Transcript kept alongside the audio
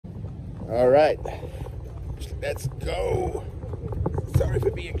All right, let's go. Sorry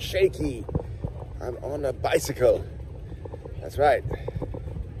for being shaky. I'm on a bicycle. That's right.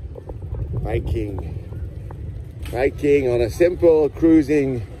 Biking on a simple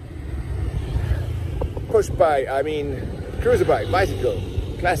cruising cruiser bike, bicycle,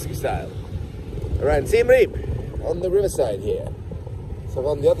 classic style. Around Siem Reap on the riverside here. So I'm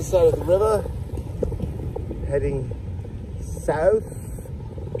on the other side of the river, heading south,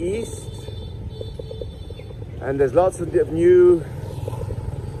 east, and there's lots of new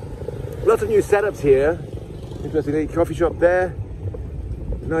setups here. Interesting coffee shop there,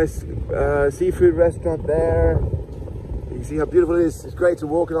 nice seafood restaurant there. You can see how beautiful it is. It's great to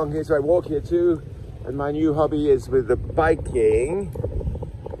walk along here, so I walk here too. And my new hobby is with the biking,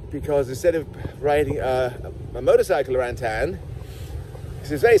 because instead of riding a motorcycle around town,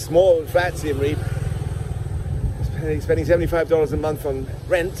 because it's very small and flat, Siem Reap, spending $75 a month on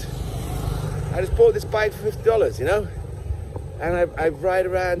rent, I just bought this bike for $50, you know? And I ride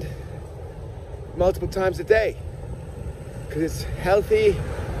around multiple times a day, because it's healthy,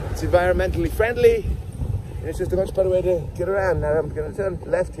 it's environmentally friendly, and it's just a much better way to get around. Now I'm going to turn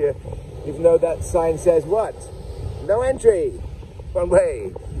left here, even though that sign says what? No entry, one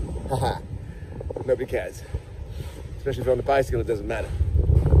way. Haha, nobody cares. Especially if you're on a bicycle, it doesn't matter.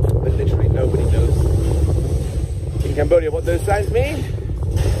 But literally nobody knows in Cambodia what those signs mean.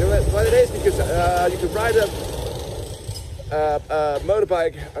 You know what it is? Because you can ride a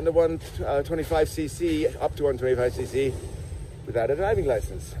motorbike under 125cc, up to 125cc, without a driving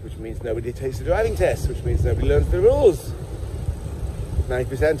license, which means nobody takes the driving test, which means nobody learns the rules.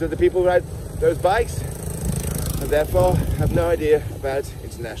 90% of the people ride those bikes and therefore have no idea about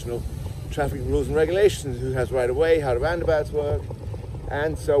international traffic rules and regulations, who has right of way, how the roundabouts work,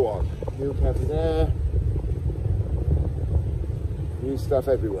 and so on. New traffic there, new stuff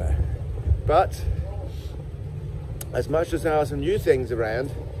everywhere. But as much as there are some new things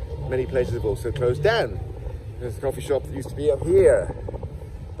around, many places have also closed down. There's a coffee shop that used to be up here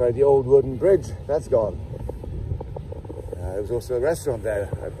by the old wooden bridge. That's gone. There was also a restaurant there,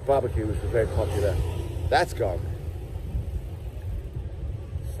 a barbecue, which was very popular. That's gone.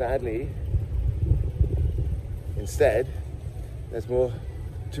 Sadly, instead, there's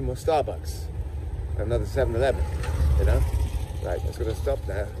two more Starbucks, another 7-Eleven, you know? Right, I'm just gonna stop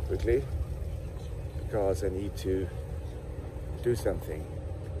now quickly, because I need to do something.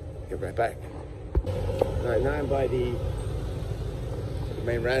 Get right back. Right, now I'm by the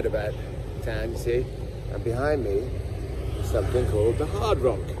main roundabout town, you see, and behind me is something called the Hard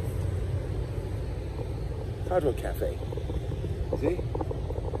Rock Cafe. See?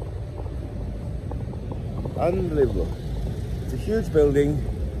 Unbelievable. It's a huge building.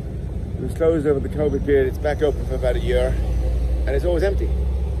 It was closed over the COVID period. It's back open for about a year, and it's always empty.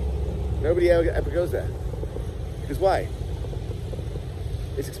 Nobody ever goes there. Because why?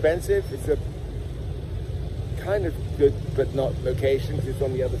 It's expensive. It's a kind of good but not location, because it's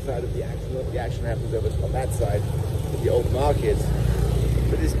on the other side of the action. The action happens over on that side of the old market.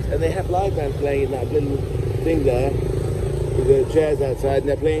 And they have live bands playing in that little thing there with the chairs outside, and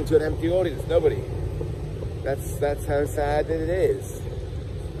they're playing to an empty audience. Nobody. That's how sad it is,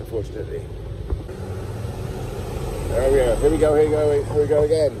 unfortunately. There we go. Here we go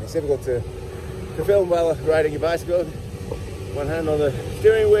again. It's difficult to film while riding your bicycle. One hand on the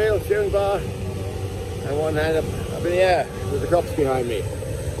steering bar, and one hand up in the air with the cops behind me.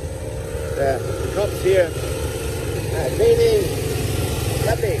 The cops here, cleaning,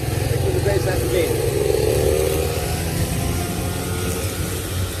 lovely, making the place nice and clean.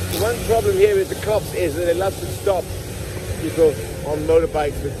 One problem here with the cops is that they love to stop people on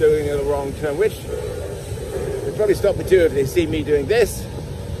motorbikes for doing a wrong turn, which they'd probably stop me too if they see me doing this,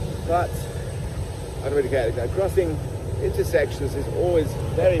 but I don't really care. Crossing intersections is always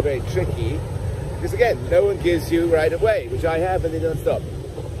very, very tricky, because again, no one gives you right of way, which I have, and they don't stop.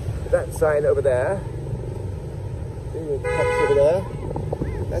 That sign over there, the cops over there,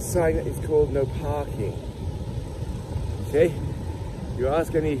 that sign is called no parking. Okay? You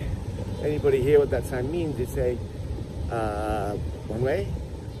ask anybody here what that sign means, they say, one way?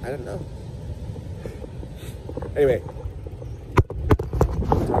 I don't know. Anyway,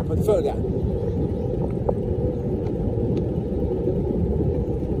 put the phone down.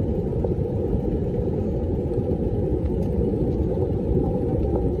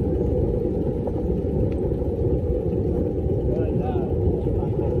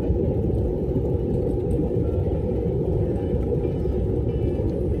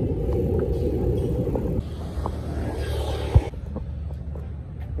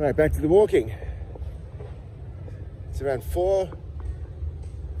 Right, back to the walking. It's around 4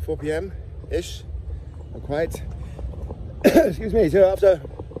 4 p.m.-ish, not quite. Excuse me. So after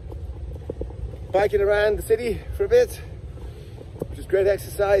biking around the city for a bit, which is great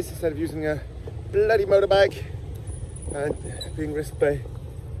exercise instead of using a bloody motorbike and being risked by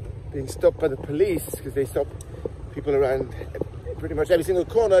being stopped by the police, because they stop people around pretty much every single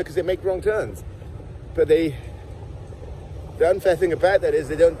corner because they make wrong turns. But the unfair thing about that is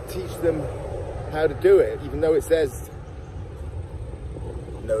they don't teach them how to do it, even though it says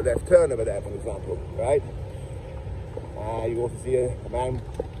no left turn over there, for example, right? You also see a man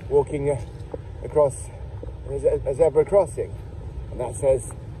walking across a zebra crossing, and that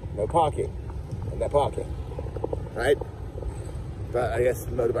says no parking, and they're parking, right? But I guess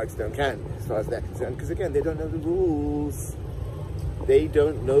the motorbikes don't count as far as they're concerned, because again, they don't know the rules. They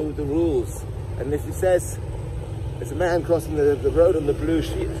don't know the rules. And if it says there's a man crossing the road on the blue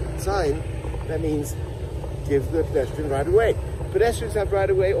sign, that means give the pedestrian right away. Pedestrians have right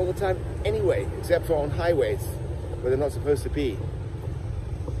away all the time anyway, except for on highways where they're not supposed to be.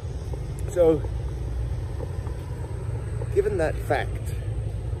 So, given that fact,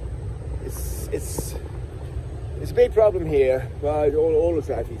 it's a big problem here, but all of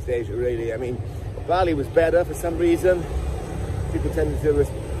Southeast Asia really. I mean, Bali was better for some reason.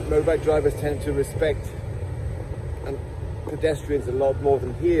 Motorbike drivers tend to respect and pedestrians a lot more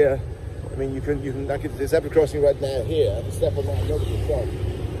than here. I mean, you can like there's a zebra crossing right now here. If you step on that, nobody will stop.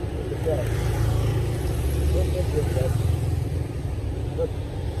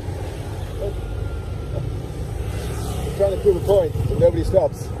 I'm trying to prove a point, but nobody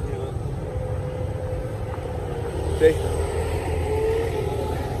stops. See?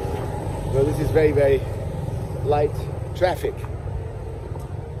 Well, this is very, very light traffic,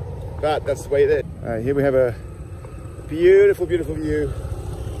 but that's the way it is. Here we have a beautiful, beautiful view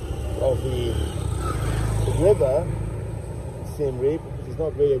of the river, Siem Reap. It's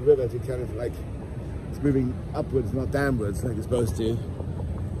not really a river, it's kind of like, it's moving upwards, not downwards like it's supposed to.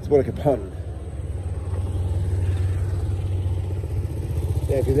 It's more like a pond.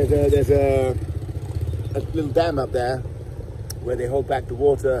 Yeah, because there's a little dam up there where they hold back the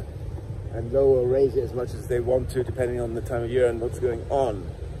water and lower or raise it as much as they want to, depending on the time of year and what's going on.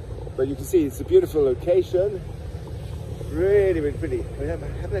 But you can see it's a beautiful location. Really, really pretty. I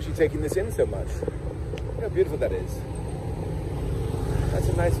haven't actually taken this in so much. Look how beautiful that is. That's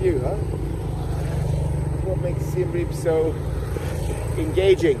a nice view, huh? What makes Siem Reap so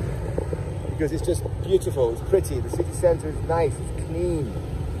engaging? Because it's just beautiful, it's pretty. The city centre is nice, it's clean.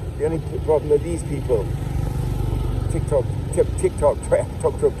 The only problem are these people, TikTok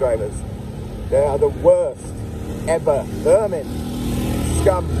truck drivers. They are the worst ever. Vermin,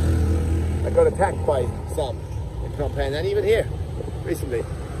 scum. I got attacked by some in Phnom Penh, and even here recently.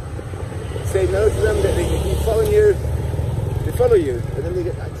 Say no to them, they keep following you. They follow you, and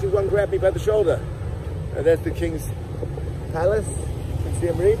then actually one grabbed me by the shoulder. And there's the King's Palace in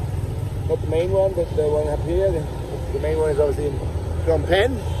Siem Reap. Not the main one, but the one up here. The main one is obviously in Phnom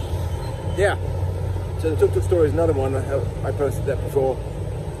Penh. Yeah. So the tuk-tuk story is another one. I posted that before.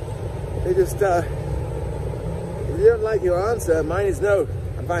 They just, if you don't like your answer, mine is no.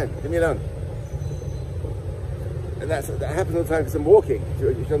 I'm fine, leave me alone. And that happens all the time because I'm walking. If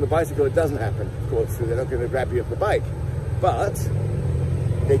you're on the bicycle, it doesn't happen, of course, so they're not going to grab you off the bike. But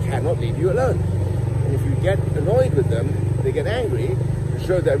they cannot leave you alone. And if you get annoyed with them, they get angry and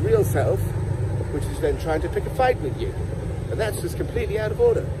show their real self, which is then trying to pick a fight with you. And that's just completely out of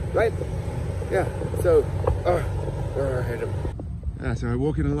order, right? Yeah, so, I hate them. So I'm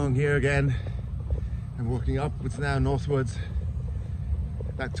walking along here again. I'm walking upwards now, northwards,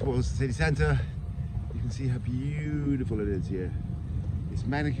 back towards the city centre. You can see how beautiful it is here. It's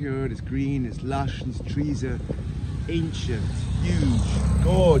manicured, it's green, it's lush, these trees are ancient, huge,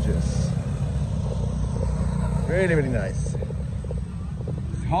 gorgeous. Really, really nice.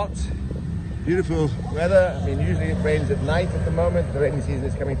 It's hot, beautiful weather. I mean, usually it rains at night at the moment. The rainy season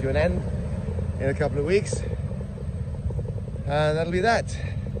is coming to an end in a couple of weeks. And that'll be that.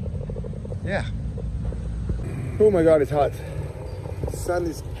 Yeah. Oh my God, it's hot. The sun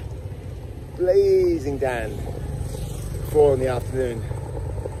is blazing down 4 in the afternoon.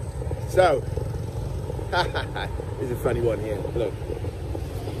 So, there's a funny one here. Look,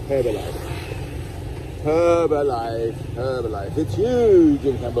 Herbalife. Herbalife, Herbalife. It's huge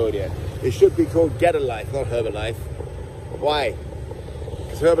in Cambodia. It should be called Get a Life, not Herbalife. Why?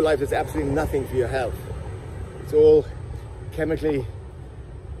 Because Herbalife does absolutely nothing for your health. It's all chemically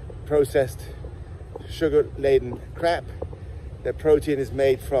processed, sugar-laden crap. Their protein is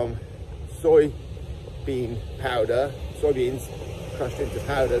made from soybean powder, soybeans crushed into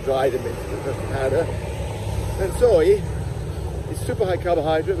powder, dried into crushed powder. And soy is super high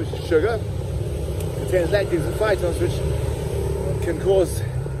carbohydrate, which is sugar. It contains lactose and phytons, which can cause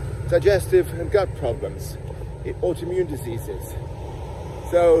digestive and gut problems, autoimmune diseases.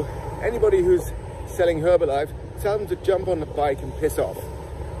 So anybody who's selling Herbalife, tell them to jump on the bike and piss off.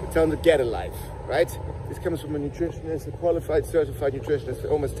 Tell them to get a life, right? This comes from a nutritionist, a qualified, certified nutritionist for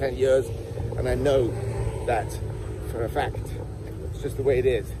almost 10 years, and I know that for a fact. It's just the way it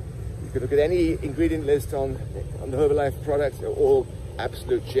is. You can look at any ingredient list on the Herbalife products, they're all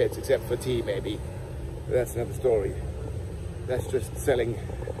absolute shit, except for tea maybe. But that's another story. That's just selling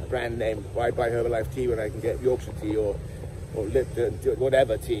a brand name. Why buy Herbalife tea when I can get Yorkshire tea or Lipton,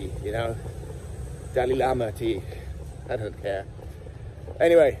 whatever tea, you know? Dalai Lama tea. I don't care.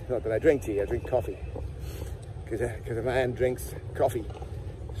 Anyway, not that I drink tea, I drink coffee. Because a man drinks coffee.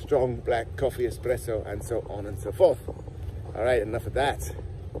 Strong black coffee, espresso, and so on and so forth. All right, enough of that.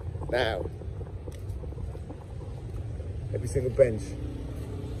 Now, every single bench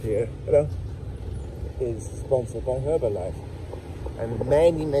here, hello, is sponsored by Herbalife. And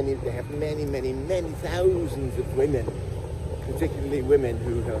they have many thousands of women, particularly women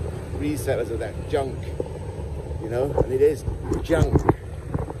who are resellers of that junk, you know, and it is junk,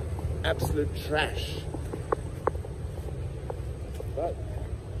 absolute trash. But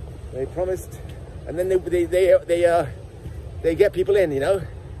they promised, and then they get people in, you know.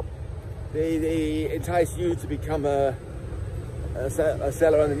 They entice you to become a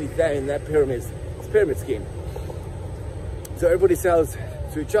seller underneath there in that pyramid. It's a pyramid scheme. So everybody sells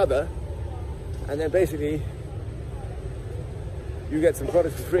to each other, and then basically you get some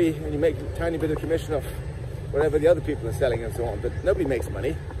products for free, and you make a tiny bit of commission off whatever the other people are selling and so on. But nobody makes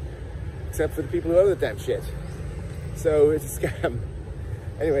money except for the people who own the damn shit. So it's a scam.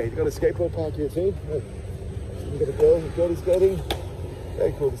 Anyway, you've got a skateboard park here too. Look, you've got a girl girly skating.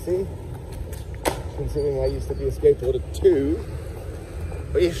 Very cool to see. Considering I used to be a skateboarder too.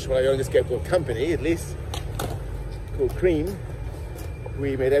 Ish, well, I owned a skateboard company at least, called Cream.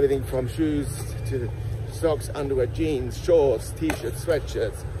 We made everything from shoes to socks, underwear, jeans, shorts, t-shirts,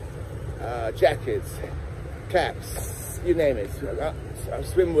 sweatshirts, jackets, caps, you name it.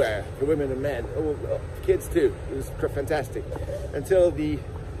 Swimwear for women and men, kids too. It was fantastic. Until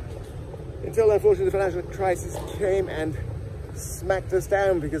unfortunately the financial crisis came and smacked us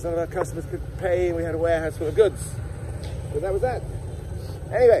down because none of our customers could pay and we had a warehouse full of goods. But that was that.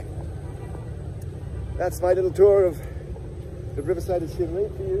 Anyway, that's my little tour of the riverside of Siem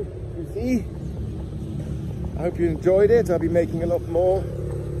Reap for you to see. I hope you enjoyed it. I'll be making a lot more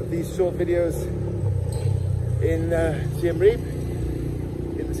of these short videos in Siem Reap,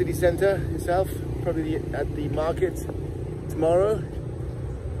 in the city centre itself, probably at the market tomorrow.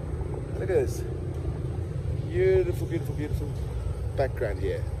 Look at this. Beautiful, beautiful, beautiful background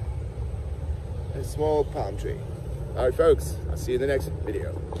here. A small palm tree. All right, folks, I'll see you in the next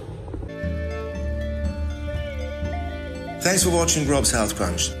video. Thanks for watching Rob's Health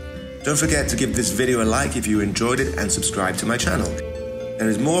Crunch. Don't forget to give this video a like if you enjoyed it and subscribe to my channel. There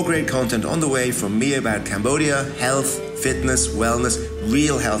is more great content on the way from me about Cambodia, health, fitness, wellness,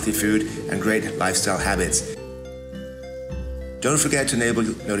 real healthy food, and great lifestyle habits. Don't forget to enable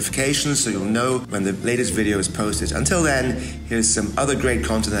notifications so you'll know when the latest video is posted. Until then, here's some other great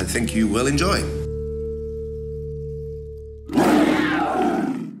content I think you will enjoy.